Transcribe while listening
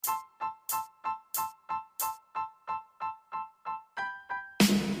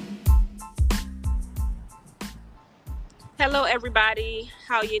Hello, everybody.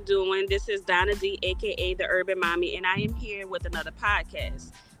 How you doing? This is Donna D, aka the Urban Mommy, and I am here with another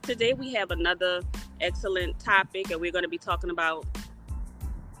podcast. Today we have another excellent topic, and we're going to be talking about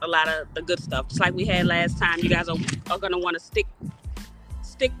a lot of the good stuff, just like we had last time. You guys are going to want to stick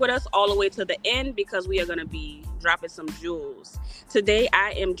with us all the way to the end because we are going to be dropping some jewels. Today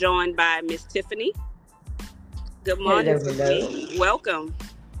I am joined by Miss Tiphani. Good morning, Hello, hello, Tiffany. Welcome.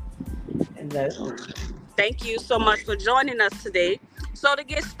 hello. Thank you so much for joining us today. So to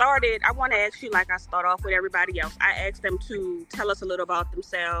get started, I want to ask you, like I start off with everybody else, I ask them to tell us a little about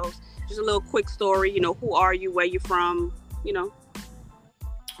themselves, just a little quick story. Who are you, where you from, you know.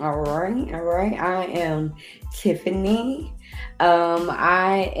 All right. I am Tiffany.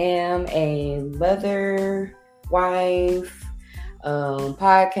 I am a mother, wife,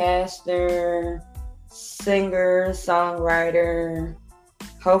 podcaster, singer, songwriter,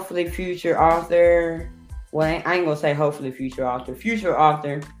 hopefully future author. Well, I ain't gonna say hopefully future author,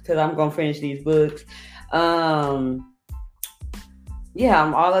 because I'm gonna finish these books. Um, yeah,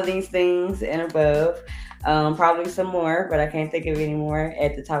 I'm all of these things and above. Probably some more, but I can't think of any more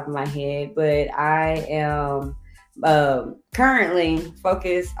at the top of my head. But I am currently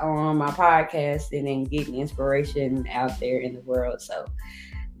focused on my podcasting and getting inspiration out there in the world. So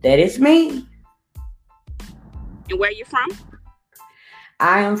that is me. And where you from?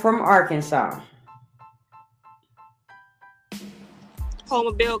 I am from Arkansas. Home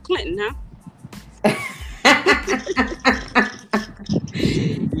of Bill Clinton, huh?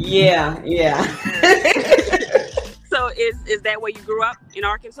 Yeah. So is that where you grew up in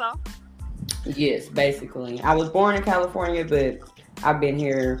Arkansas? Yes, basically. I was born in California, but I've been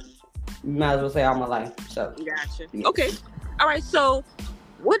here, might as well say, all my life. So, Gotcha. yes. Okay. All right. So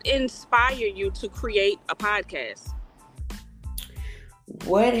what inspired you to create a podcast?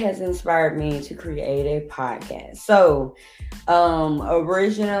 What has inspired me to create a podcast? So,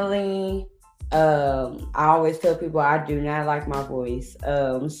 originally, I always tell people I do not like my voice.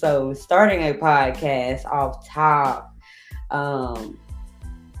 So starting a podcast off top,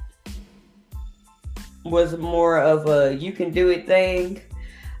 was more of a you can do it thing.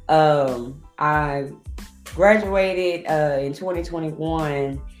 I graduated in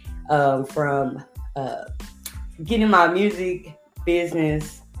 2021 from getting my music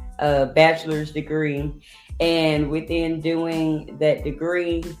business bachelor's degree, and within doing that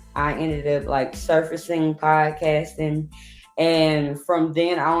degree I ended up like surfacing podcasting, and from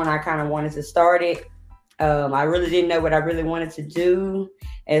then on I kind of wanted to start it. I really didn't know what I really wanted to do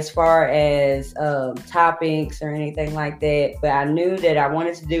as far as topics or anything like that, but I knew that I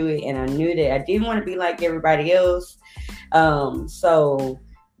wanted to do it, and I knew that I didn't want to be like everybody else. So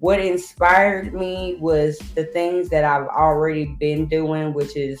what inspired me was the things that I've already been doing,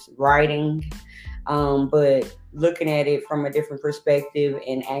 which is writing, but looking at it from a different perspective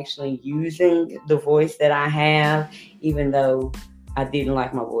and actually using the voice that I have, even though I didn't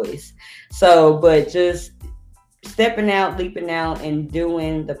like my voice. So, but just stepping out, leaping out, and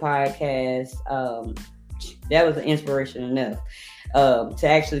doing the podcast, that was an inspiration enough. To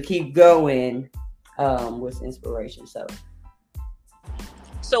actually keep going was inspiration.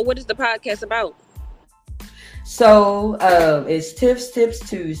 So what is the podcast about? So it's Tips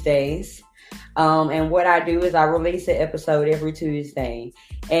Tuesdays. And what I do is I release an episode every Tuesday,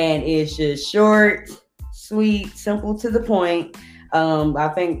 and it's just short, sweet, simple, to the point. I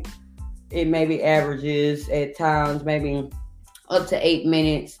think it maybe averages at times maybe up to 8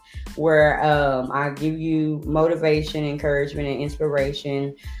 minutes, where I give you motivation, encouragement, and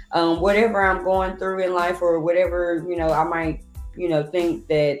inspiration. Whatever I'm going through in life, or whatever I might think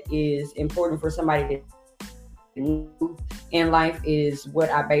that is important for somebody to in life, is what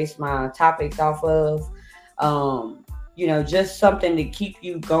I base my topics off of. Just something to keep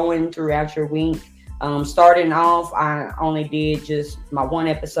you going throughout your week. Starting off, I only did just my one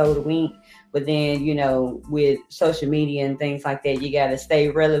episode a week, but then, with social media and things like that, you got to stay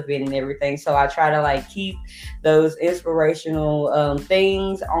relevant and everything. So I try to like keep those inspirational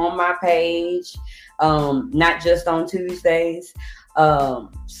things on my page, not just on Tuesdays.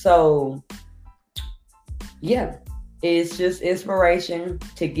 So yeah, it's just inspiration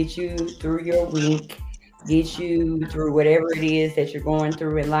to get you through your week, get you through whatever it is that you're going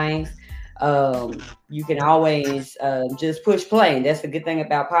through in life. You can always just push play. That's the good thing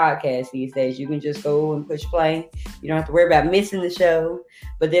about podcasts these days. You can just go and push play. You don't have to worry about missing the show.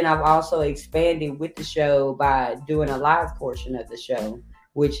 But then I've also expanded with the show by doing a live portion of the show,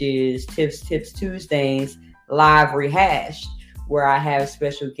 which is Tips Tuesdays live rehashed, where I have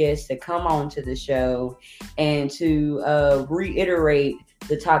special guests that come on to the show and to reiterate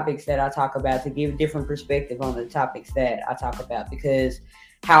the topics that I talk about, to give different perspective on the topics that I talk about, because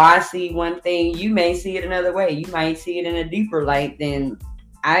how I see one thing, you may see it another way. You might see it in a deeper light than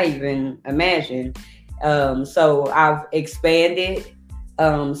I even imagined. So I've expanded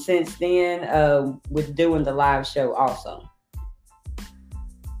since then with doing the live show also.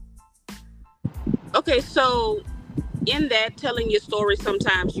 Okay, so in that telling your story,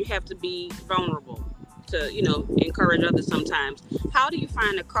 sometimes you have to be vulnerable to, encourage others sometimes. How do you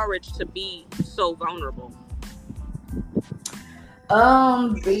find the courage to be so vulnerable?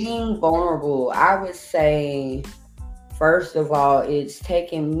 Being vulnerable, I would say, first of all, it's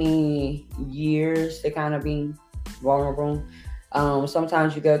taken me years to kind of be vulnerable.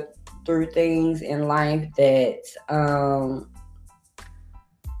 Sometimes you go through things in life that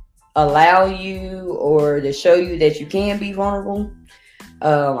allow you or to show you that you can be vulnerable.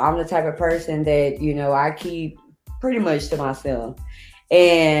 I'm the type of person that, I keep pretty much to myself.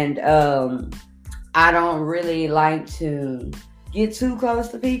 And I don't really like to get too close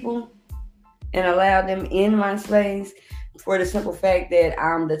to people and allow them in my space, for the simple fact that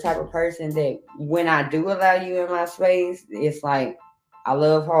I'm the type of person that when I do allow you in my space, it's like I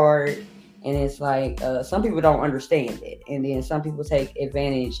love hard. And it's like some people don't understand it. And then some people take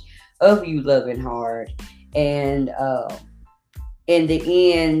advantage of you loving hard. And in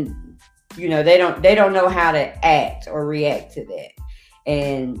the end, they don't know how to act or react to that.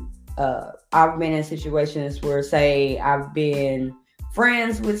 And I've been in situations where, say, I've been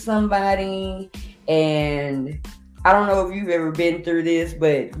friends with somebody, and I don't know if you've ever been through this,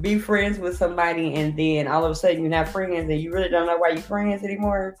 but be friends with somebody and then all of a sudden you're not friends and you really don't know why you're friends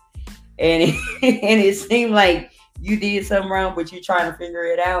anymore. And and it seemed like you did something wrong, but you're trying to figure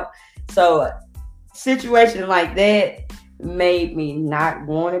it out. So situation like that made me not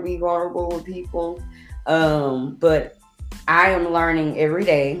want to be vulnerable with people. But I am learning every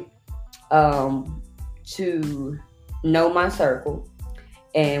day to know my circle,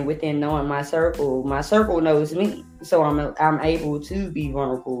 and within knowing my circle knows me. So I'm able to be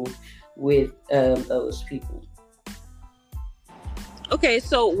vulnerable with those people. Okay,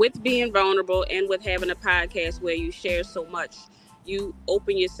 so with being vulnerable and with having a podcast where you share so much, you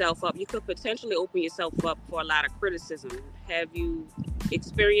open yourself up. You could potentially open yourself up for a lot of criticism. Have you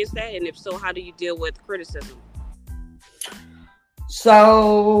experienced that? And if so, how do you deal with criticism?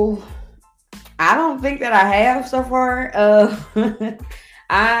 So I don't think that I have so far.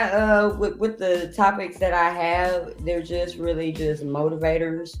 I with the topics that I have, they're just really just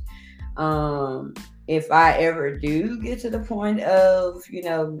motivators. If I ever do get to the point of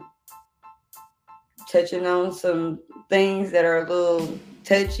touching on some things that are a little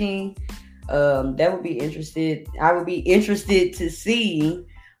touchy, that would be interested. I would be interested to see.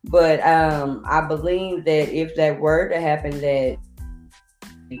 But I believe that if that were to happen, that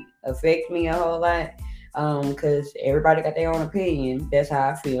affect me a whole lot, because everybody got their own opinion. That's how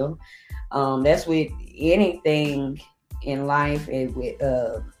I feel. That's with anything in life, and with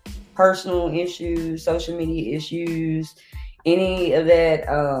personal issues, social media issues, any of that.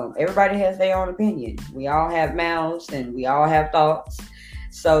 Everybody has their own opinion. We all have mouths and we all have thoughts.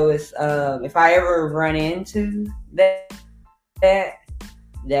 So it's if I ever run into that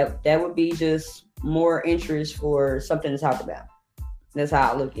would be just more interest for something to talk about. That's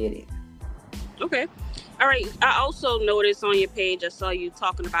how I look at it. Okay. All right. I also noticed on your page, I saw you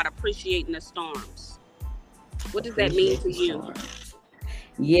talking about appreciating the storms. What does that mean Appreciate to the you? storms.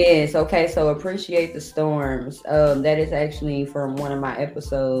 Yes, okay, so appreciate the storms. That is actually from one of my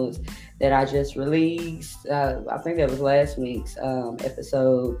episodes that I just released. I think that was last week's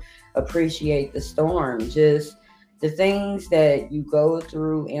episode. Appreciate the storm. Just the things that you go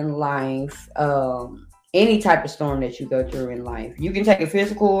through in life. Any type of storm that you go through in life. You can take it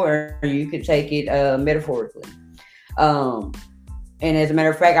physical or you can take it metaphorically. Um, and as a matter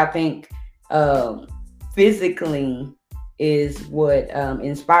of fact, I think physically is what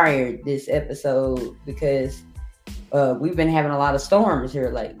inspired this episode, because we've been having a lot of storms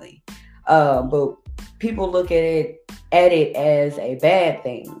here lately. But people look at it as a bad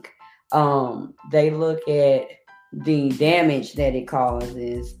thing. They look at the damage that it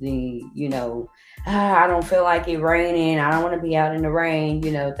causes. I don't feel like it raining. I don't want to be out in the rain.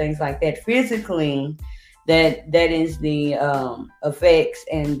 Things like that. Physically, that is the effects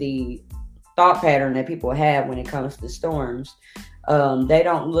and the thought pattern that people have when it comes to storms. They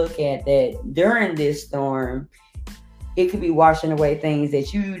don't look at that during this storm. It could be washing away things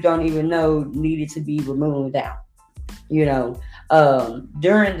that you don't even know needed to be removed out.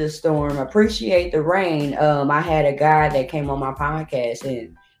 During the storm, appreciate the rain. I had a guy that came on my podcast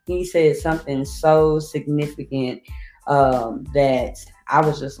and he said something so significant. that I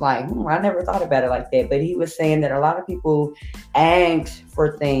was just like, I never thought about it like that. But he was saying that a lot of people ask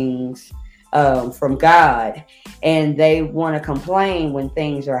for things from God, and they want to complain when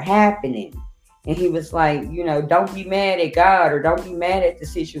things are happening. And he was like, don't be mad at God, or don't be mad at the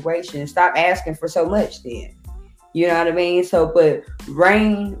situation. Stop asking for so much then. You know what I mean? So, but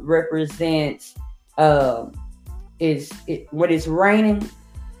rain represents, when it's raining,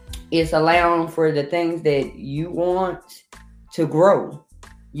 it's allowing for the things that you want to grow.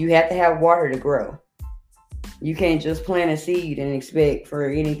 You have to have water to grow. You can't just plant a seed and expect for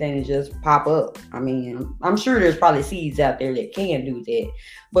anything to just pop up. I mean, I'm sure there's probably seeds out there that can do that,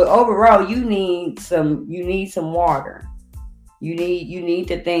 but overall, you need some water. You need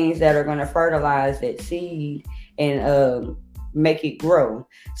the things that are going to fertilize that seed and make it grow.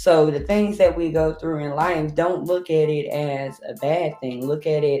 So the things that we go through in life, don't look at it as a bad thing. Look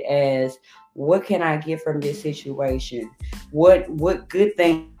at it as, what can I get from this situation? What good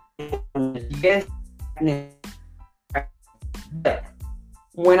thing? Yes.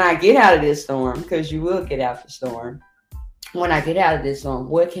 When I get out of this storm, because you will get out the storm. When I get out of this storm,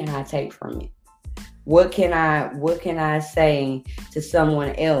 what can I take from it? What can I say to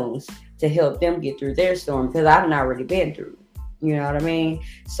someone else to help them get through their storm? Because I've already been through. You know what I mean?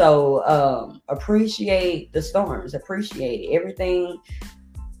 So appreciate the storms. Appreciate it. Everything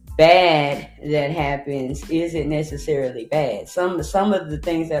bad that happens isn't necessarily bad. Some of the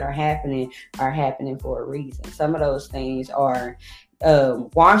things that are happening for a reason. Some of those things are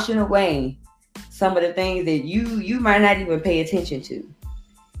washing away some of the things that you might not even pay attention to,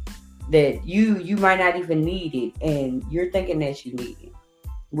 that you might not even need it, and you're thinking that you need it.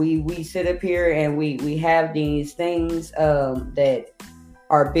 We sit up here and we have these things that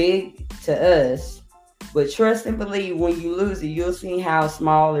are big to us, but trust and believe, when you lose it, you'll see how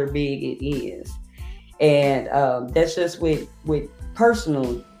small or big it is. And that's just with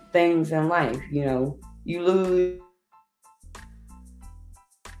personal things in life. You lose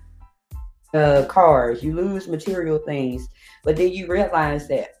cars, you lose material things, but then you realize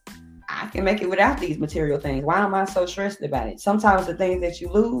that I can make it without these material things. Why am I so stressed about it? Sometimes the things that you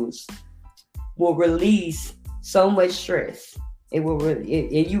lose will release so much stress. You'll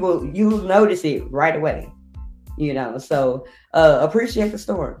notice it right away. So appreciate the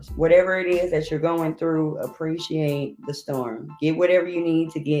storms. Whatever it is that you're going through, appreciate the storm. Get whatever you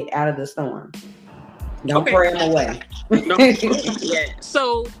need to get out of the storm. Don't pray them away. No. Yeah.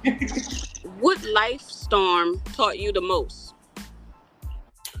 So, what life storm taught you the most?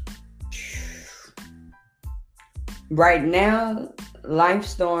 Right now, the life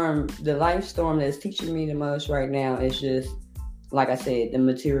storm that's teaching me the most right now is just, like I said, the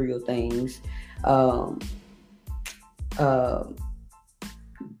material things.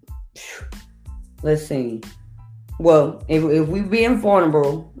 Let's see. Well, if we're being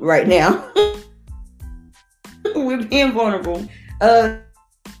vulnerable right now, we're being vulnerable.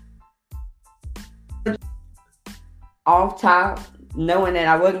 Off top, knowing that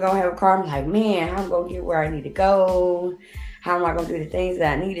I wasn't gonna have a car, I'm like, man, how am I gonna get where I need to go? How am I gonna do the things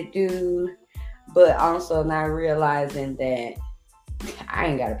that I need to do? But also not realizing that I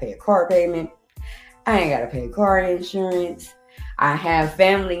ain't gotta pay a car payment. I ain't gotta pay car insurance. I have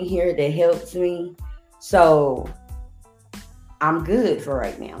family here that helps me. So I'm good for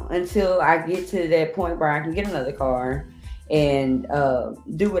right now until I get to that point where I can get another car and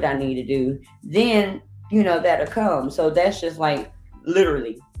do what I need to do. Then, that'll come. So that's just like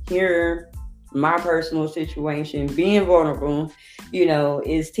literally here, my personal situation, being vulnerable,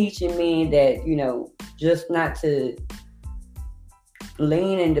 is teaching me that, just not to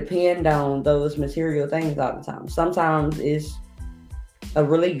lean and depend on those material things all the time. Sometimes it's a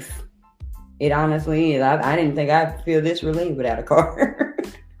relief. It honestly is. I didn't think I'd feel this relief without a car.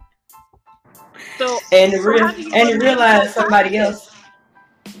 And to realize somebody else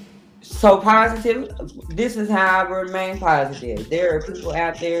so positive. This is how I remain positive. There are people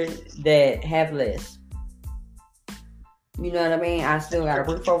out there that have less. You know what I mean? I still got a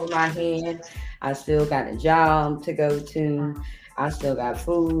roof over my head. I still got a job to go to. I still got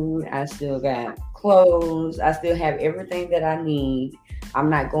food. I still got clothes. I still have everything that I need.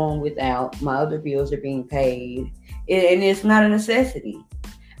 I'm not going without. My other bills are being paid. And it's not a necessity.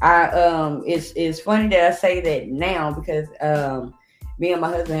 It's funny that I say that now because me and my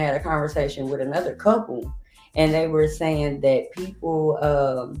husband had a conversation with another couple, and they were saying that people,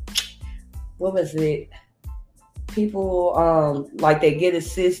 what was it? People like they get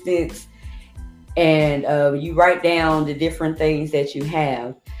assistance, and you write down the different things that you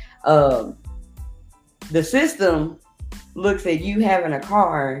have. The system looks at you having a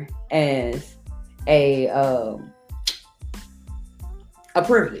car as a a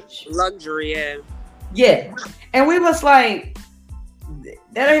privilege. Luxury, yeah. Yeah. And we was like,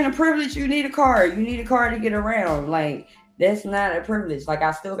 that ain't a privilege. You need a car. You need a car to get around. Like, that's not a privilege. Like,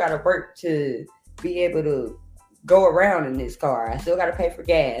 I still got to work to be able to go around in this car. I still got to pay for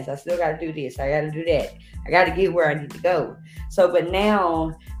gas. I still got to do this. I got to do that. I got to get where I need to go. So, but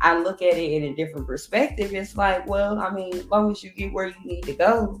now I look at it in a different perspective. It's like, well, I mean, as long as you get where you need to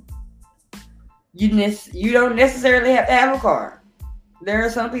go, you don't necessarily have to have a car. There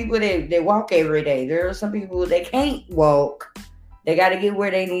are some people that walk every day. There are some people that can't walk. They got to get where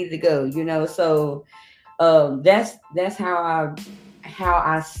they need to go, you know. So that's how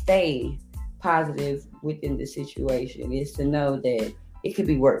I stay positive within the situation, is to know that it could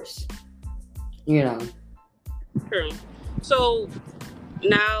be worse, you know. True. So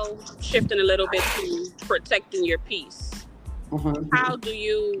now shifting a little bit to protecting your peace. How do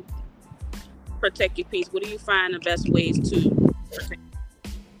you protect your peace? What do you find the best ways to protect?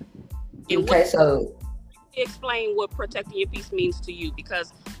 And what Okay, so explain what protecting your peace means to you,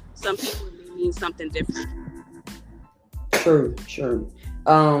 because some people it may mean something different. true.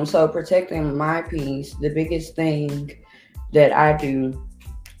 So protecting my peace, the biggest thing that I do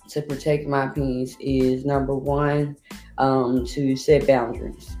to protect my peace is, number one, to set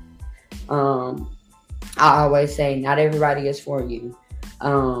boundaries. Um, I always say, not everybody is for you.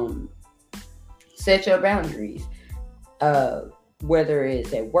 Um, Set your boundaries. Uh, Whether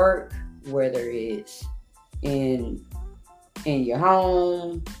it's at work, whether it's in your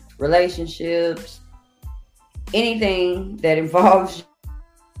home, relationships, anything that involves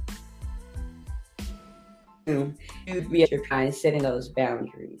you be at your time setting those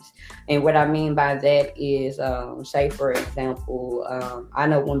boundaries. And what I mean by that is, say for example, I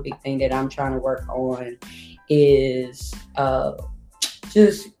know one big thing that I'm trying to work on is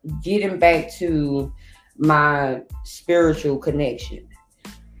just getting back to my spiritual connection.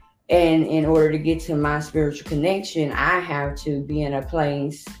 And in order to get to my spiritual connection, I have to be in a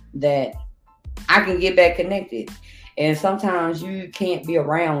place that I can get back connected. And sometimes you can't be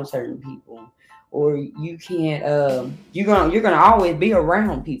around certain people, or you can't. You're gonna always be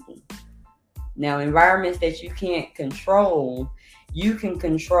around people. Now, environments that you can't control, you can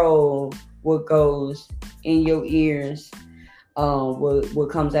control what goes in your ears, what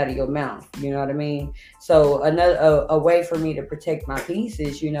comes out of your mouth. You know what I mean? So another a way for me to protect my peace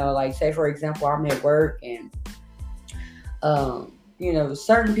is, like, say for example, I'm at work, and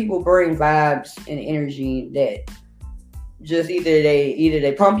certain people bring vibes and energy that just either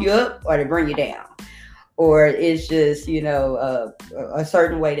they pump you up or they bring you down, or it's just a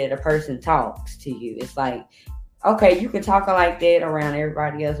certain way that a person talks to you. It's like, okay, you can talk like that around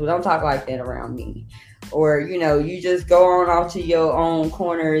everybody else, but don't talk like that around me. Or you just go on off to your own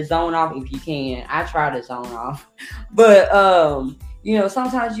corner, zone off if you can. I try to zone off, but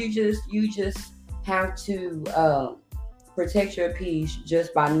sometimes you just have to protect your peace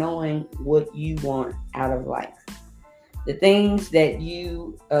just by knowing what you want out of life. The things that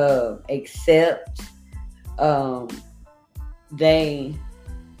you accept, they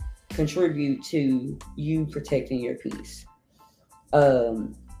contribute to you protecting your peace.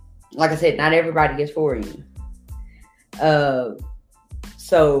 Like I said, not everybody is for you.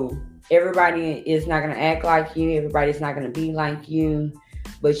 So everybody is not going to act like you. Everybody's not going to be like you.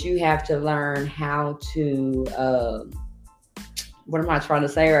 But you have to learn how to, what am I trying to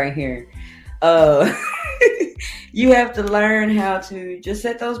say right here? You have to learn how to just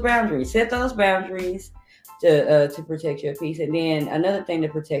set those boundaries. Set those boundaries to protect your peace. And then another thing to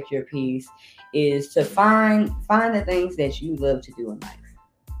protect your peace is to find the things that you love to do in life.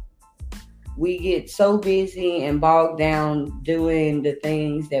 We get so busy and bogged down doing the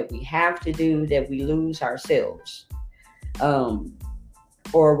things that we have to do that we lose ourselves.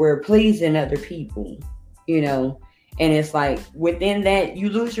 Or we're pleasing other people, and it's like within that you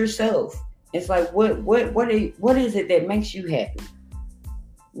lose yourself. It's like what is it that makes you happy?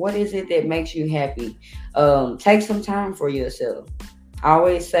 What is it that makes you happy? Take some time for yourself. I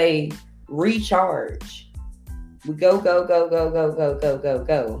always say recharge. We go.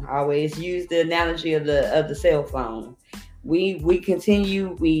 I always use the analogy of the cell phone. We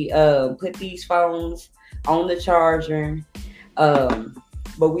continue. We put these phones on the charger,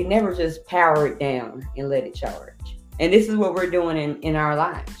 but we never just power it down and let it charge. And this is what we're doing in our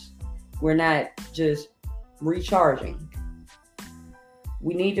lives. We're not just recharging.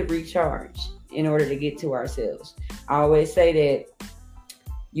 We need to recharge in order to get to ourselves. I always say that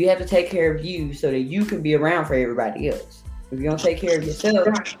you have to take care of you so that you can be around for everybody else. If you don't take care of yourself,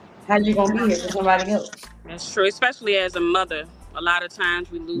 how you gonna be here for somebody else? That's true, especially as a mother. A lot of times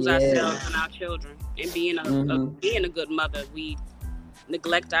we lose Yeah. ourselves and our children. And being a good mother, we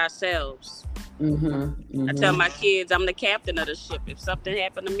neglect ourselves. I tell Mm-hmm. my kids I'm the captain of the ship. If something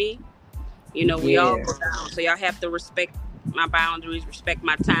happened to me, we all Yeah. go down. So y'all have to respect my boundaries, respect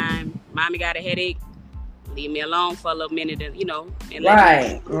my time. Mommy got a headache, leave me alone for a little minute, and let me.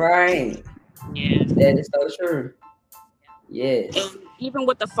 Right. Right. Yeah. That is so true. Yes. And even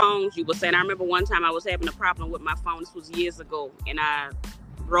with the phones, you were saying, I remember one time I was having a problem with my phone. This was years ago, and I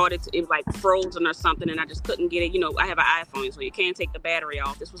brought it to it like frozen or something, and I just couldn't get it. I have an iPhone, so you can't take the battery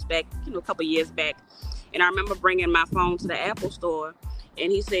off. This was back, a couple years back, and I remember bringing my phone to the Apple store,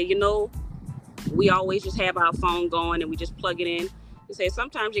 and he said, we always just have our phone going and we just plug it in. He said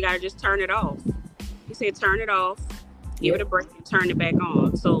sometimes you gotta just turn it off. He said turn it off, give it a Yep. break, and turn it back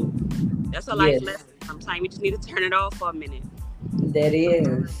on. So that's a life Yes. lesson. Sometimes you just need to turn it off for a minute. That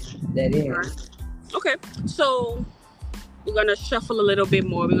is. That Right. is. Okay. So we're gonna shuffle a little bit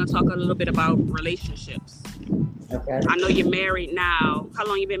more. We're gonna talk a little bit about relationships. Okay. I know you're married now. How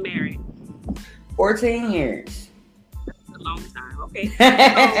long you been married? 14 years. A long time. Okay.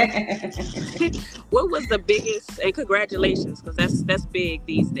 So what was the biggest, and congratulations, because that's big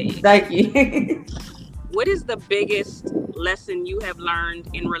these days. Thank you. What is the biggest lesson you have learned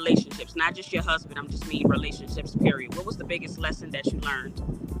in relationships? Not just your husband, I'm just mean relationships, period. What was the biggest lesson that you learned?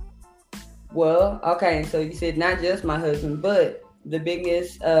 Well, okay, so you said not just my husband, but the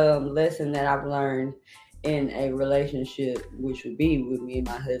biggest lesson that I've learned in a relationship, which would be with me and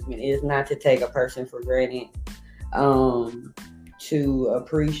my husband, is not to take a person for granted. Um, to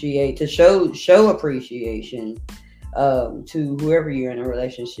appreciate, to show appreciation to whoever you're in a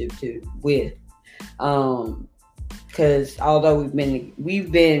relationship to with. Because although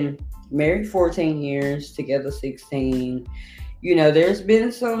we've been married 14 years, together 16, there's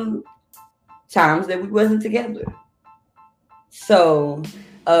been some times that we wasn't together. So,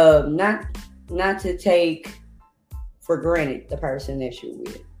 not to take for granted the person that you're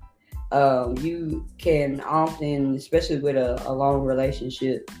with. You can often, especially with a long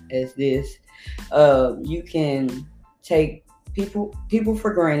relationship as this, you can take people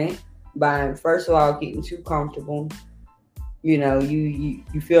for granted by, first of all, getting too comfortable.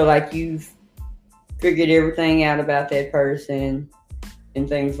 You feel like you've figured everything out about that person and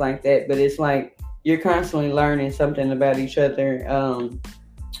things like that. But it's like you're constantly learning something about each other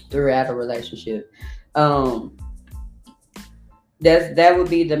throughout a relationship. Um, that would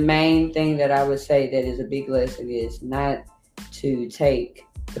be the main thing that I would say that is a big lesson, is not to take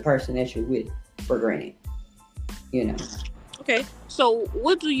the person that you're with for granted. You know. Okay. So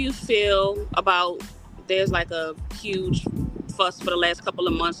what do you feel about, there's like a huge fuss for the last couple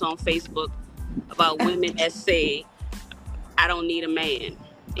of months on Facebook about women that say, I don't need a man.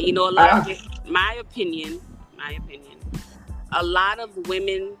 And a lot of Uh, it, my opinion, a lot of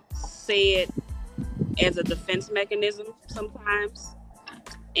women say it as a defense mechanism sometimes.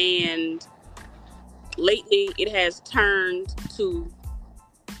 And lately it has turned to,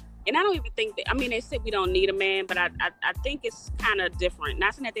 and I don't even think that, I mean, they say we don't need a man, but I think it's kind of different.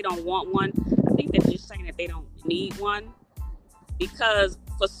 Not saying that they don't want one. I think they're just saying that they don't need one, because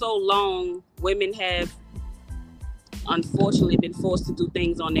for so long, women have unfortunately been forced to do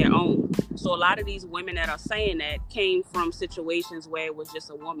things on their own. So a lot of these women that are saying that came from situations where it was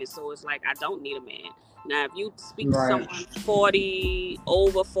just a woman. So it's like, I don't need a man. Now, if you speak to right. someone 40,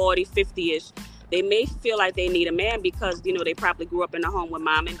 over 40, 50-ish, they may feel like they need a man because, they probably grew up in a home with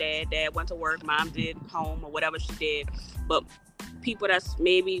mom and dad. Dad went to work, mom did home or whatever she did. But people that's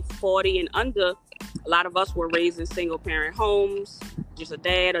maybe 40 and under, a lot of us were raised in single parent homes, just a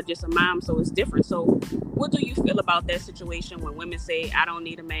dad or just a mom. So it's different. So what do you feel about that situation when women say, I don't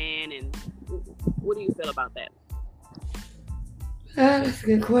need a man? And what do you feel about that? That's a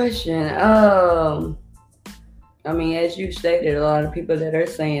good question. I mean, as you stated, a lot of people that are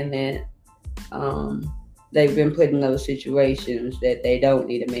saying that they've been put in those situations that they don't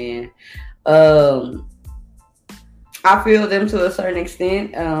need a man. Um, I feel them to a certain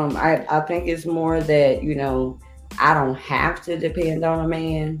extent. I think it's more that, I don't have to depend on a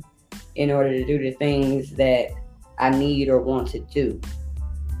man in order to do the things that I need or want to do.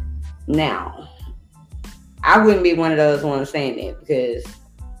 Now, I wouldn't be one of those ones saying that, because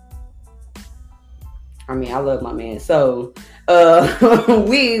I mean, I love my man. So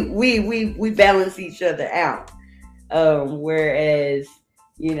we balance each other out. Whereas,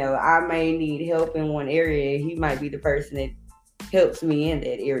 I may need help in one area, he might be the person that helps me in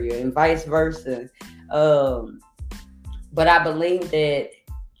that area, and vice versa. But I believe that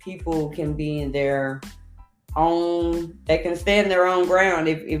people can be in their own, they can stand their own ground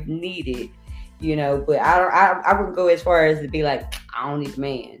if needed, but I wouldn't go as far as to be like, I don't need a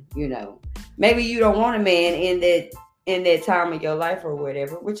man. Maybe you don't want a man in that in that time of your life or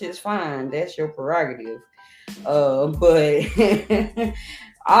whatever, which is fine. That's your prerogative. But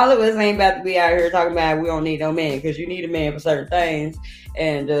all of us ain't about to be out here talking about we don't need no man, because you need a man for certain things.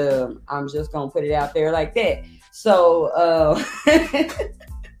 And I'm just gonna put it out there like that. So,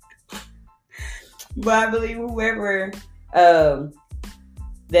 but I believe whoever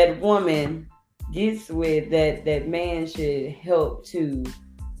that woman gets with, that man should help to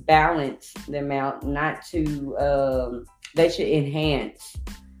balance them out, not to they should enhance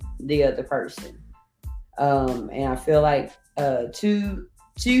the other person. And I feel like two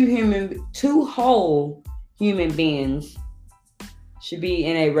whole human beings should be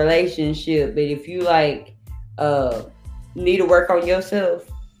in a relationship. But if you like need to work on yourself,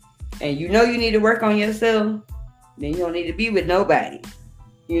 and you know you need to work on yourself, then you don't need to be with nobody.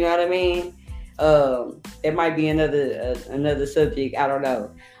 You know what I mean? It might be another subject. I don't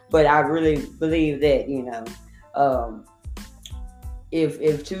know, but I really believe that, you know,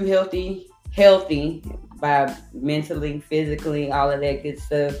 if two healthy by mentally, physically, all of that good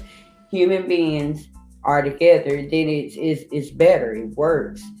stuff, human beings are together, then it's better. It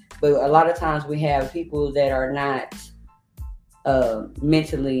works. But a lot of times we have people that are not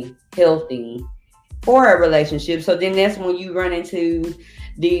mentally healthy for a relationship. So then that's when you run into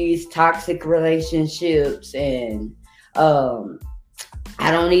these toxic relationships, and I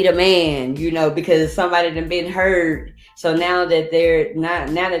don't need a man, you know, because somebody done been hurt. So now that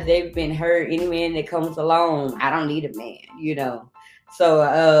they've been hurt, any man that comes along, I don't need a man, you know.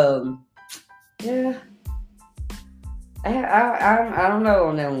 So yeah, I don't know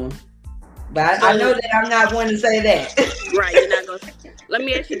on that one, but I know that I'm not one to say that. Right, you're not gonna. Let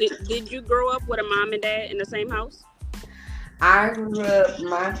me ask you: did you grow up with a mom and dad in the same house? I grew up.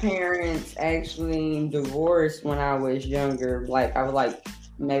 My parents actually divorced when I was younger. Like I was like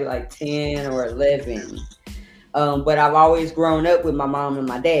maybe like 10 or 11. But I've always grown up with my mom and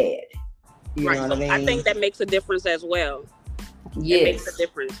my dad. You Right. know what So I mean? I think that makes a difference as well. It makes a Yes.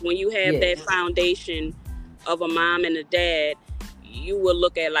 difference when you have that Yes. foundation of a mom and a dad. You will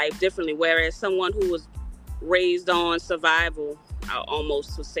look at life differently. Whereas someone who was raised on survival, I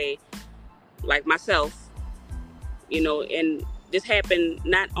almost to say, like myself, you know, and this happened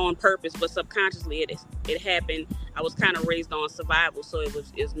not on purpose, but subconsciously it happened. I was kind of raised on survival, so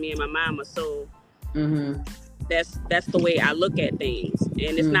it's me and my mama. So Mhm. that's the way I look at things,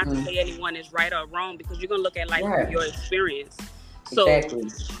 and it's not to Mhm. say anyone is right or wrong, because you're gonna look at life from Right. your experience. So,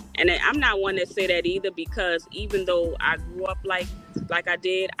 Exactly. and I'm not one that say that either, because even though I grew up like I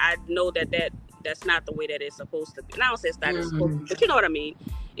did, I know that's not the way that it's supposed to be. And I don't say it's not it's supposed to be, Mhm. but you know what I mean.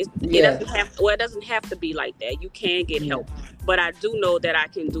 It Yeah. doesn't have, well, it doesn't have to be like that. You can get Yeah. help, but I do know that I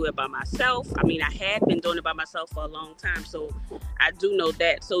can do it by myself. I mean, I had been doing it by myself for a long time, so I do know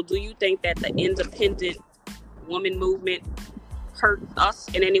that. So, do you think that the independent woman movement hurt us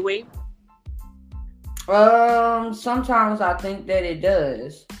in any way? Sometimes I think that it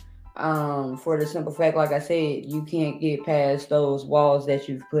does. For the simple fact, like I said, you can't get past those walls that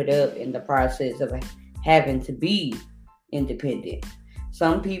you've put up in the process of having to be independent.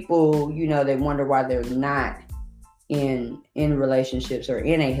 Some people, you know, they wonder why they're not in relationships or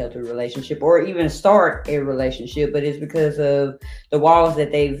in a healthy relationship or even start a relationship, but it's because of the walls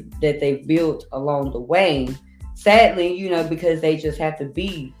that they've built along the way. Sadly, you know, because they just have to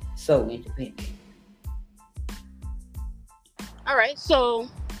be so independent. All right, so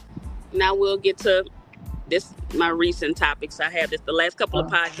now we'll get to this my recent topics. I have this the last couple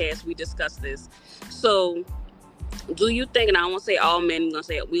of Uh, podcasts we discussed this. So, do you think, and I won't say all men, we're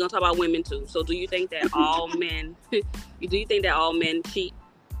gonna talk about women too. So, do you think that all men do you think that all men cheat?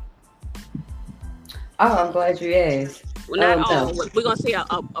 oh, I'm glad you asked. Well, not No. all. We're gonna say a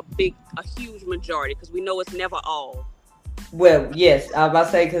huge majority, because we know it's never all. Well, yes, I was about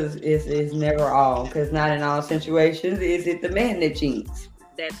to say because it's never all. Because not in all situations is it the man that cheats.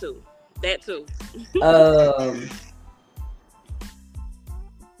 That too. That too. Um,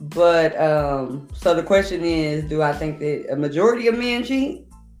 but so the question is, do I think that a majority of men cheat?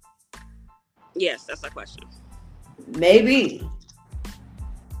 Yes, that's a question. Maybe,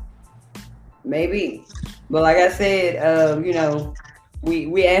 maybe. But like I said, you know,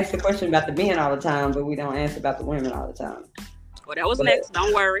 we ask the question about the men all the time, but we don't answer about the women all the time. Well, that was But next.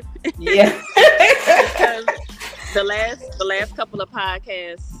 Don't worry. yeah. Because the last couple of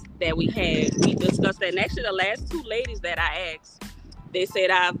podcasts that we had, we discussed that. And actually, the last two ladies that I asked, they said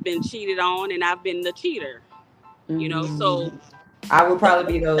I've been cheated on and I've been the cheater. You know, Mhm. so I would that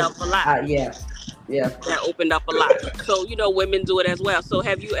probably be opened those. up a lot. Yeah, yeah, That opened up a lot. So, you know, women do it as well. So,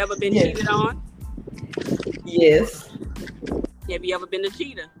 have you ever been yes, cheated on? yes, Have you ever been the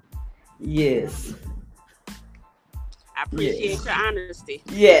cheater? yes. I appreciate Yes. your honesty.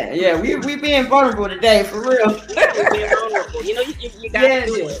 Yeah, yeah. We being vulnerable today for real. Yeah, we being vulnerable. You know, you got to Yes,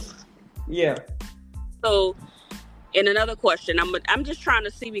 do it. yes. Yeah. So, and another question, I'm just trying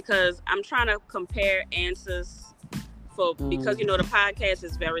to see because I'm trying to compare answers for because Mm, the podcast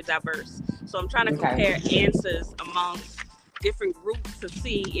is very diverse. So I'm trying to okay. compare answers amongst different groups to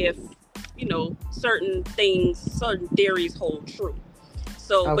see if certain things, certain theories hold true.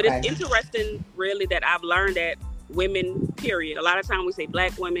 So, but it's Okay. interesting, really, that I've learned that women, period. A lot of time we say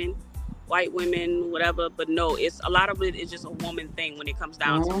black women, white women, whatever, but no, it's a lot of it is just a woman thing when it comes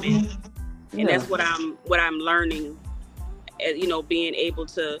down to men, Hmm. and Yeah. that's what I'm learning. Being able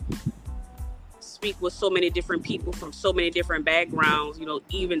to speak with so many different people from so many different backgrounds,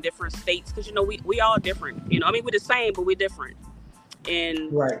 even different states, because we all different. I mean, we're the same, but we're different,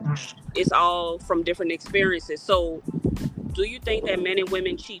 and Right. it's all from different experiences. So, do you think that men and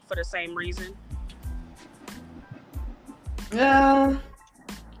women cheat for the same reason? Uh,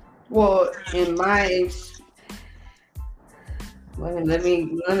 well, in my let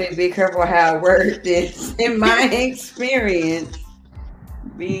me be careful how I word this. In my experience,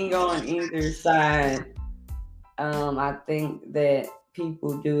 being on either side, I think that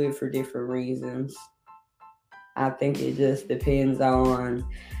people do it for different reasons. I think it just depends on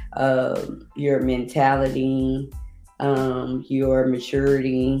your mentality, your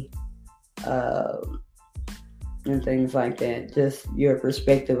maturity, um, and things like that. Just your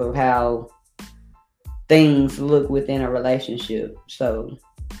perspective of how things look within a relationship. So,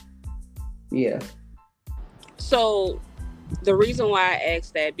 yeah. So the reason why I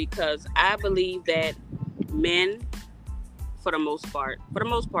asked that because I believe that men, for the most part,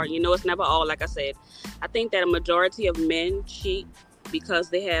 it's never all. Like I said, I think that a majority of men cheat because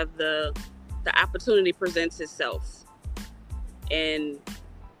they have the opportunity presents itself, and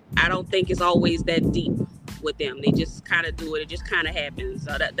I don't think it's always that deep with them. They just kind of do it. It just kind of happens.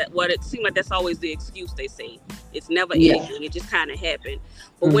 So that what it seems like that's always the excuse they say. It's never Yeah. anything. It just kind of happened.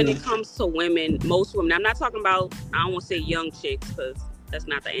 But when it Hmm. comes to women, most women, I'm not talking about. I don't want to say young chicks because that's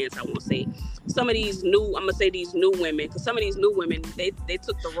not the answer. I want to say some of these new. I'm gonna say these new women because some of these new women they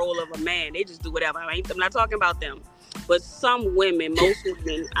took the role of a man. They just do whatever. I'm not talking about them, but some women, most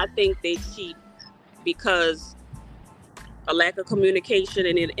women, I think they cheat because a lack of communication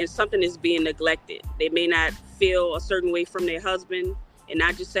and something is being neglected. They may not feel a certain way from their husband and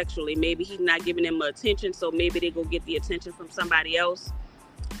not just sexually. Maybe he's not giving them attention, so maybe they go get the attention from somebody else.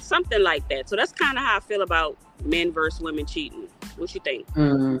 Something like that. So that's kind of how I feel about men versus women cheating. What you think?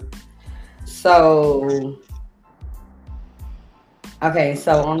 Hmm. So, okay,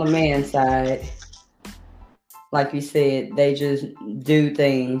 so on the man side, like you said, they just do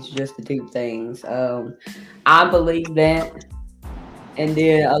things just to do things. I believe that, and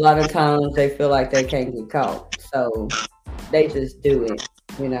then a lot of times they feel like they can't get caught, so they just do it,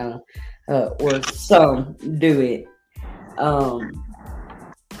 you know, or some do it,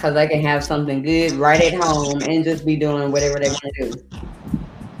 because they can have something good right at home and just be doing whatever they want to do.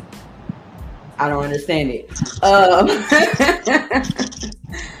 I don't understand it.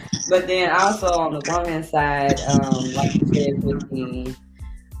 But then also on the woman's side, like you said, with the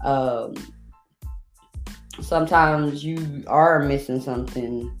um, sometimes you are missing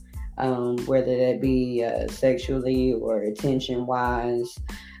something, whether that be sexually or attention wise,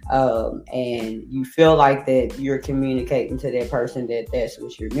 and you feel like that you're communicating to that person that that's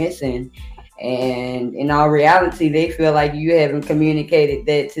what you're missing. And in all reality, they feel like you haven't communicated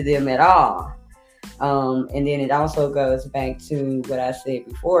that to them at all. And then it also goes back to what I said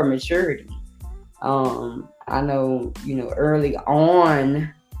before, maturity. I know, early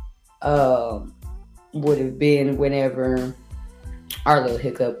on, um, would have been whenever our little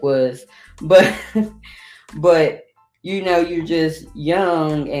hiccup was, but but you're just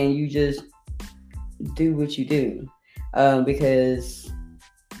young and you just do what you do, because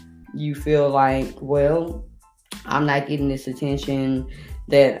you feel like, well, I'm not getting this attention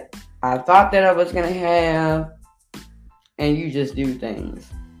that I thought that I was gonna have, and you just do things,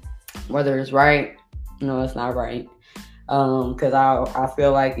 whether it's right, no, it's not right. Because I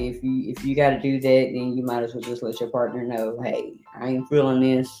feel like if you got to do that, then you might as well just let your partner know, hey, I ain't feeling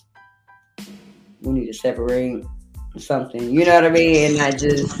this. We need to separate something. You know what I mean? And not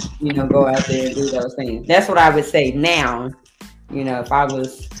just go out there and do those things. That's what I would say now. If I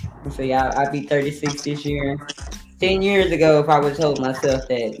was, let's see, I'd be 36 this year. 10 years ago, if I would have told myself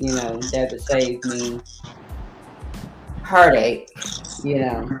that, that would save me heartache. You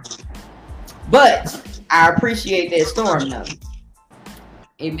know, but I appreciate that storm though.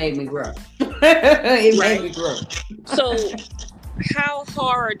 It made me grow. It made Right. me grow. So how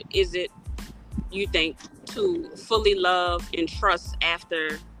hard is it, you think, to fully love and trust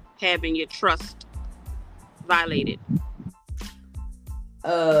after having your trust violated?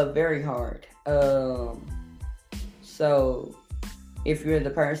 Very hard. So if you're the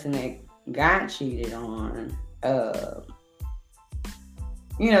person that got cheated on,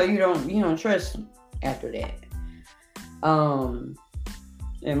 you don't trust after that.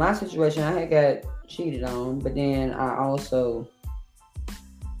 In my situation, I had got cheated on, but then I also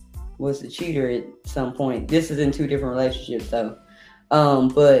was the cheater at some point. This is in two different relationships though.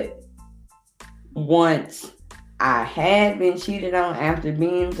 But once I had been cheated on after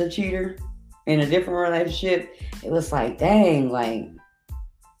being the cheater in a different relationship, it was like, dang, like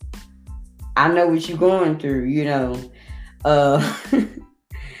I know what you're going through,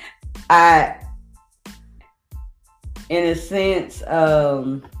 I, in a sense,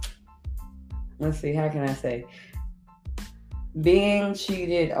 let's see, how can I say? Being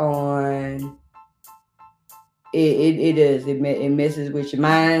cheated on, it does. It messes with your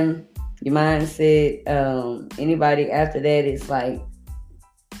mind, your mindset. Anybody after that, it's like,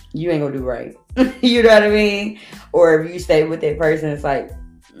 you ain't gonna do right. You know what I mean? Or if you stay with that person, it's like,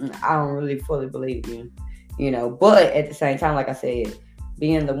 I don't really fully believe you. But at the same time, like I said,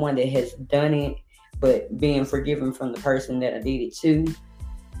 being the one that has done it, but being forgiven from the person that I did it to,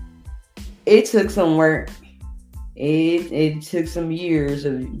 it took some work. It took some years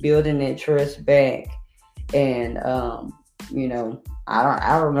of building that trust back. And, I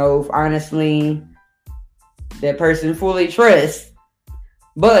don't know if honestly that person fully trusts,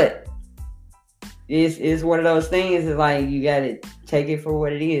 but it's one of those things. It's like, you got to take it for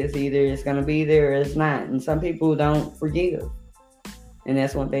what it is. Either it's going to be there or it's not. And some people don't forgive. And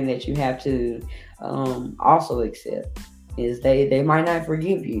that's one thing that you have to also accept, is they might not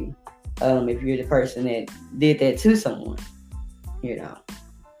forgive you if you're the person that did that to someone,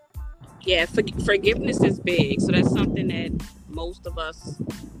 Yeah, forgiveness is big. So that's something that most of us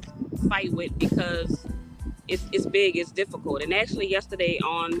fight with because it's big, it's difficult. And actually, yesterday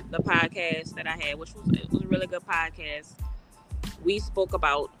on the podcast that I had, which was a really good podcast, we spoke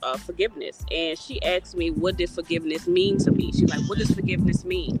about forgiveness, and she asked me, what did forgiveness mean to me? She's like, what does forgiveness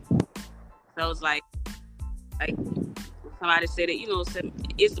mean? So I was like somebody said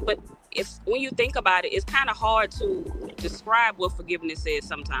it, but it's, when you think about it, it's kind of hard to describe what forgiveness is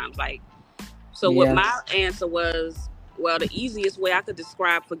sometimes. Like, so what my answer was, well, the easiest way I could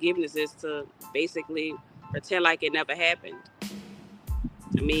describe forgiveness is to basically pretend like it never happened.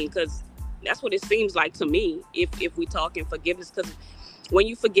 I mean, because that's what it seems like to me, if we talk in forgiveness. Because when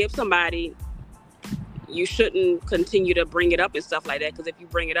you forgive somebody, you shouldn't continue to bring it up and stuff like that. Because if you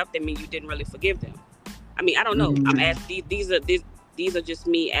bring it up, that means you didn't really forgive them. I mean, I don't know. I'm asking, these are just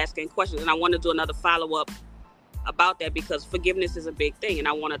me asking questions, and I want to do another follow-up about that because forgiveness is a big thing, and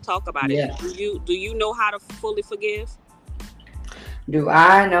I want to talk about it. Do you know how to fully forgive? Do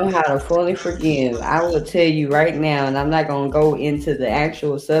I know how to fully forgive? I will tell you right now, and I'm not going to go into the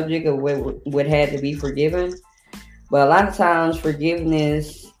actual subject of what had to be forgiven. But a lot of times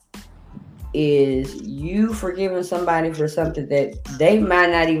forgiveness is you forgiving somebody for something that they might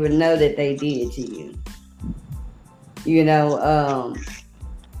not even know that they did to you.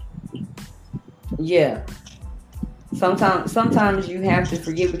 Yeah. Sometimes you have to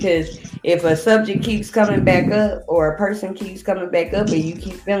forgive, because if a subject keeps coming back up, or a person keeps coming back up, and you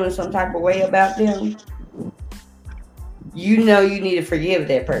keep feeling some type of way about them, you need to forgive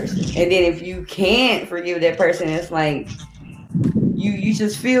that person. And then if you can't forgive that person, it's like you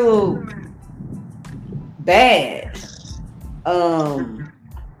just feel bad.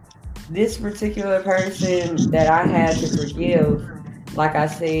 This particular person that I had to forgive, like I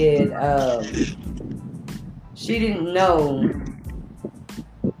said, she didn't know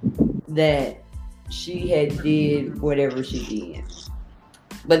that she had did whatever she did.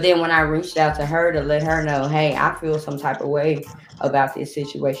 But then when I reached out to her to let her know, hey, I feel some type of way about this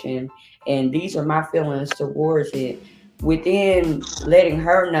situation, and these are my feelings towards it, within letting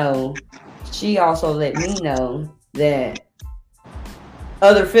her know, she also let me know that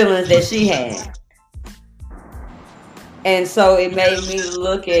other feelings that she had. And so it made me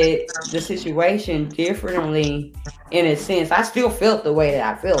look at the situation differently. In a sense, I still felt the way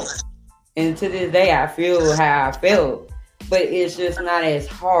that I felt. And to this day, I feel how I felt. But it's just not as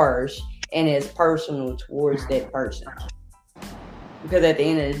harsh and as personal towards that person. Because at the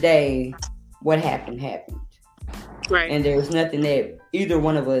end of the day, what happened, happened. Right. And there was nothing that either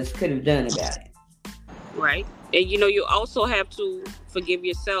one of us could have done about it. Right. And, you also have to forgive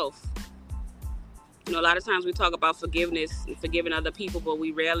yourself. A lot of times we talk about forgiveness and forgiving other people, but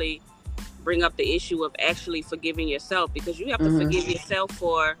we rarely bring up the issue of actually forgiving yourself, because you have to forgive yourself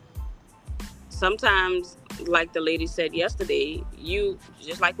for sometimes like the lady said yesterday, you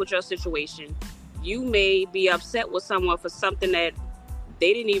just like with your situation, you may be upset with someone for something that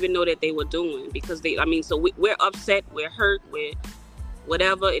they didn't even know that they were doing because they. I mean, so we're upset, we're hurt, we're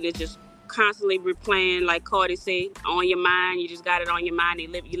whatever, and it's just constantly replaying, like Cardi say, on your mind. You just got it on your mind.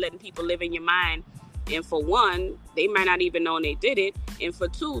 You're letting people live in your mind. And for one, they might not even know they did it. And for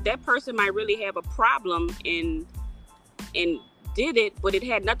two, that person might really have a problem and did it, but it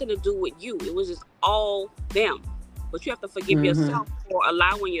had nothing to do with you. It was just all them. But you have to forgive Mm-hmm. yourself for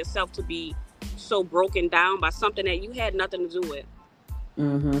allowing yourself to be so broken down by something that you had nothing to do with.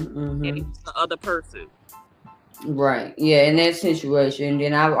 Mm-hmm. And Mm-hmm. it was the other person. Right. Yeah, in that situation,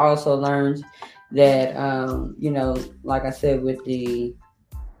 then I've also learned that like I said with the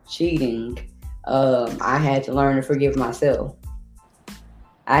cheating, I had to learn to forgive myself.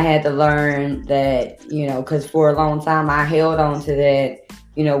 I had to learn that, because for a long time I held on to that,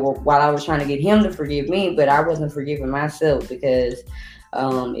 while I was trying to get him to forgive me, but I wasn't forgiving myself because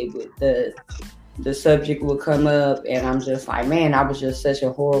it would the subject would come up, and I'm just like, man, I was just such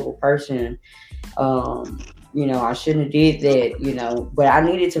a horrible person. I shouldn't have did that, but I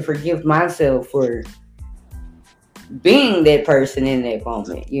needed to forgive myself for being that person in that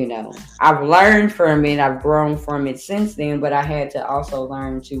moment. I've learned from it, I've grown from it since then, but I had to also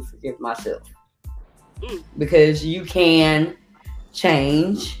learn to forgive myself Mm. because you can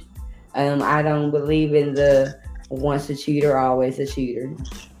change. I don't believe in the once a cheater, always a cheater.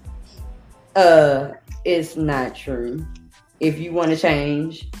 It's not true. If you want to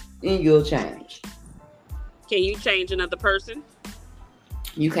change, then you'll change. Can you change another person?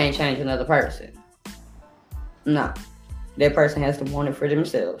 You can't change another person. No. That person has to want it for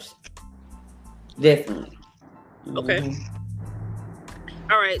themselves. Definitely. Okay.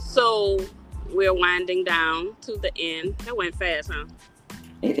 Mm-hmm. All right. So we're winding down to the end. That went fast, huh?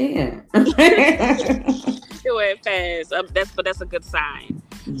 It is. It went fast. But that's a good sign.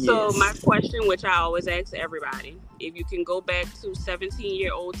 So my Yes. question, which I always ask everybody, if you can go back to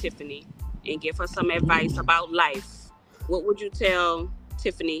 17-year-old Tiffany and give her some advice about life, what would you tell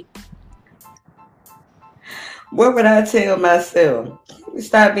Tiffany? What would I tell myself?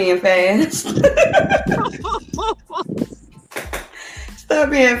 Stop being fast. Stop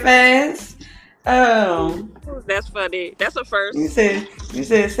being fast. Um, That's funny. That's a you first. said you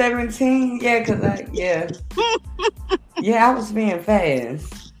said 17. Yeah, yeah, I was being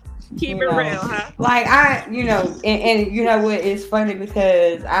fast. Keep You it know, real, huh? like and you know what? It's funny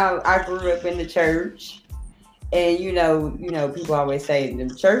because I grew up in the church, and people always say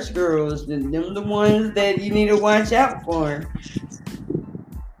them church girls, them the ones that you need to watch out for.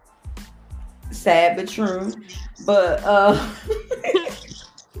 Sad but true. But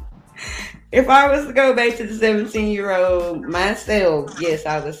if I was to go back to the 17-year-old myself, yes,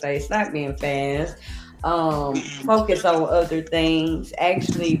 I would say stop being fast. Focus on other things.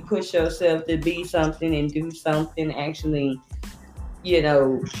 Actually push yourself to be something and do something. Actually, you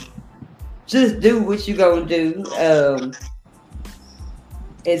know, just do what you gonna do.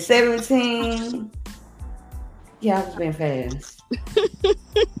 At 17, yeah, I was being fast.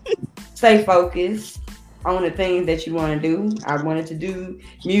 Stay focused on the things that you want to do. I wanted to do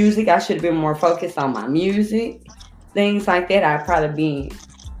music. I should have been more focused on my music. Things like that. I'd probably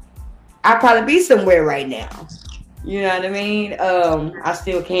be somewhere right now. You know what I mean? I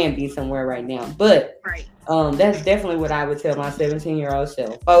still can be somewhere right now. But Right. that's definitely what I would tell my 17-year-old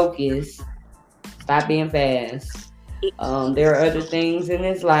self. Focus. Stop being fast. There are other things in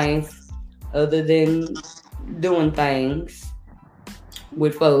this life other than doing things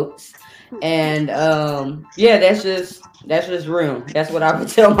with folks. And yeah, that's just real. That's what I would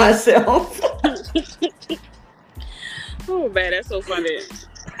tell myself. Oh man, that's so funny.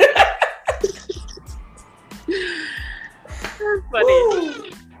 That's funny. Woo.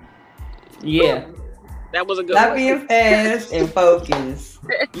 Yeah. That was a good Stop one. being fast and focus.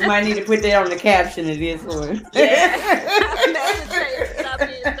 You might need to put that on the caption of this one. Yeah. That's the change. Stop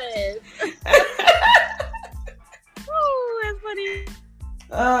being fast. Oh, that's funny.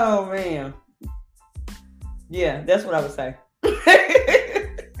 Oh man. Yeah, that's what I would say.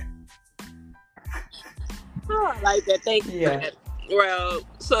 Oh, I like that. Thank you for Yeah. that. Well,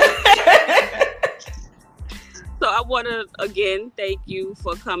 so I want to again thank you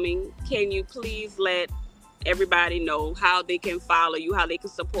for coming. Can you please let everybody know how they can follow you, how they can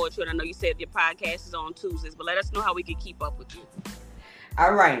support you? And I know you said your podcast is on Tuesdays, but let us know how we can keep up with you.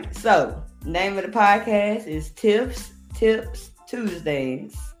 All right. So, name of the podcast is Tips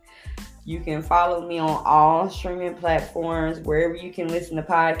Tuesdays. You can follow me on all streaming platforms, wherever you can listen to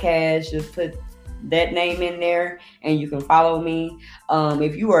podcasts. Just put that name in there, and you can follow me.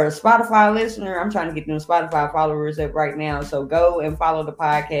 If you are a Spotify listener, I'm trying to get them Spotify followers up right now. So go and follow the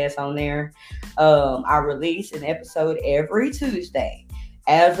podcast on there. I release an episode every Tuesday.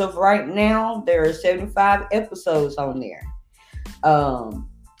 As of right now, there are 75 episodes on there.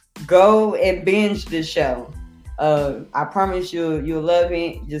 Go and binge the show. I promise you'll love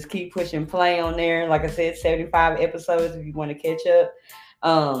it. Just keep pushing play on there. Like I said, 75 episodes if you want to catch up.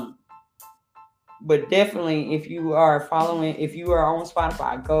 But definitely, if you are on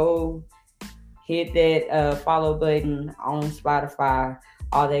Spotify, go hit that follow button on Spotify,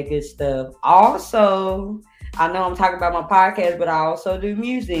 all that good stuff. Also, I know I'm talking about my podcast, but I also do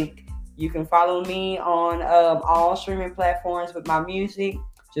music. You can follow me on all streaming platforms with my music.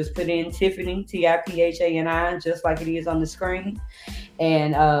 Just put in Tiphani, Tiphani, just like it is on the screen.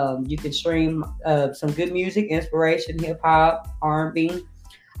 And you can stream some good music, inspiration, hip hop, R&B,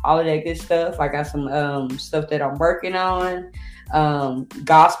 all of that good stuff. I got some stuff that I'm working on,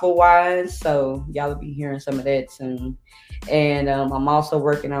 gospel wise. So y'all will be hearing some of that soon. And I'm also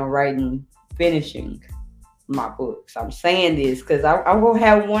working on finishing my books. I'm saying this because I will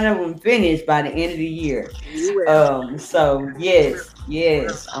have one of them finished by the end of the year. So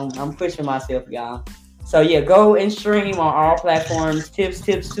yes, I'm pushing myself, y'all. So yeah, go and stream on all platforms. Tips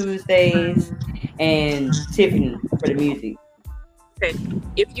Tuesdays, and Tiphani for the music. Okay.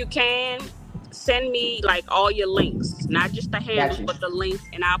 If you can, send me like all your links, not just the Got handles, you. but the links,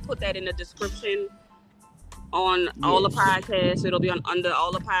 and I'll put that in the description on all the Yes. podcasts. It'll be on under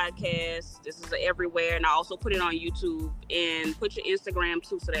all the podcasts. This is everywhere, and I also put it on YouTube and put your Instagram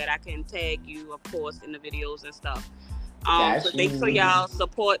too, so that I can tag you, of course, in the videos and stuff. So Got make sure you. y'all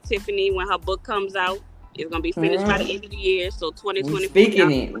support Tiphani when her book comes out. It's gonna be finished by the end of the year, so We 2024.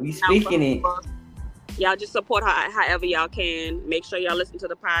 speaking it. We speaking it. Y'all just support her however y'all can. Make sure y'all listen to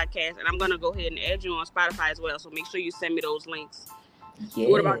the podcast, and I'm gonna go ahead and add you on Spotify as well. So make sure you send me those links.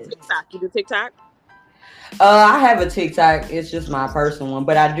 What about Yes. TikTok? You do TikTok? I have a TikTok. It's just my personal one,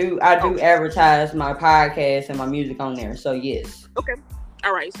 but I do advertise my podcast and my music on there. So yes. Okay.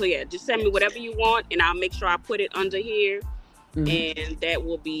 All right. So yeah, just send me whatever you want, and I'll make sure I put it under here, and that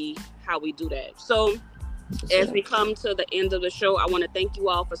will be how we do that. So as we come to the end of the show, I want to thank you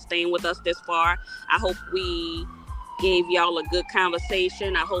all for staying with us this far. I hope we gave y'all a good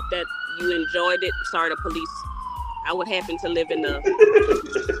conversation. I hope that you enjoyed it. Sorry, the police. I would happen to live in the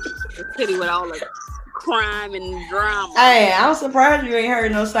city with all the crime and drama. Hey, I'm surprised you ain't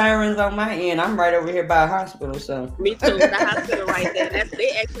heard no sirens on my end. I'm right over here by a hospital, so. Me too. The hospital right there.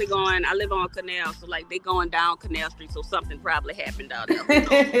 They actually going. I live on Canal, so like they going down Canal Street. So something probably happened down there.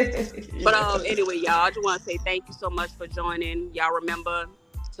 But anyway, y'all, I just want to say thank you so much for joining. Y'all remember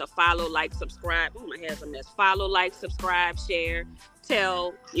to follow, like, subscribe. Oh, my hair's a mess. Follow, like, subscribe, share.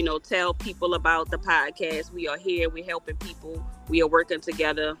 Tell people about the podcast. We are here. We're helping people. We are working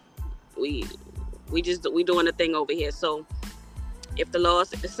together. We doing a thing over here. So if the Lord's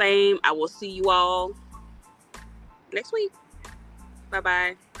the same, I will see you all next week.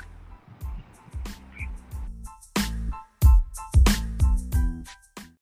 Bye-bye.